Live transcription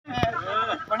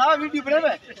बना वीडियो बने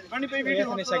बनी पे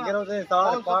वीडियो ने शगरों से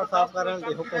तार पार साफ करन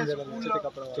के हुक्म दे चिट्टे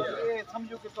कपड़ा ये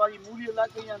समझो कि तुम्हारी मूली लग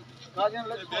गई गाजर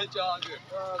लग गई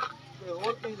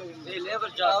और कहीं लगे ये लेबर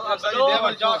जा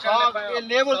ये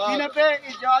लेबर सीने पे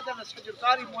इजाद है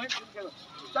सरकारी मुहिम के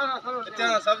चना करो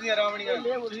चना सब्जियां रावणियां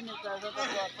लेबर ही नहीं चाहिए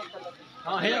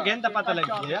हां है गेंद पता लग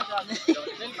गया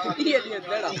ये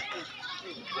बेड़ा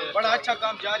बड़ा अच्छा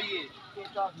काम जारी है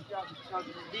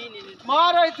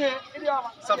मार रहे थे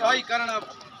सफाई करना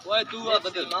ओए तू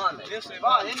बदल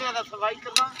वाह इन्हें दा सफाई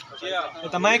करना ये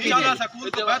तो मैं की स्कूल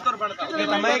तो बेहतर बनता ये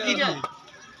तो मैं की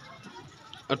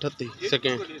 38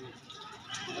 सेकंड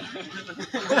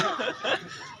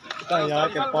ता यार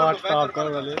के पाठ साफ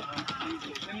कर वाले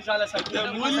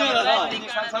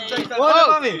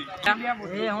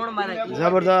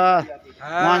जबरदस्त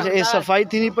वहां से ये सफाई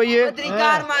थी नहीं पई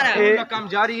है काम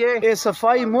जारी है ये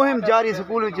सफाई मुहिम जारी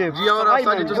स्कूल में जी और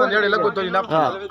साजी तुसा नेड़े लगो तो ना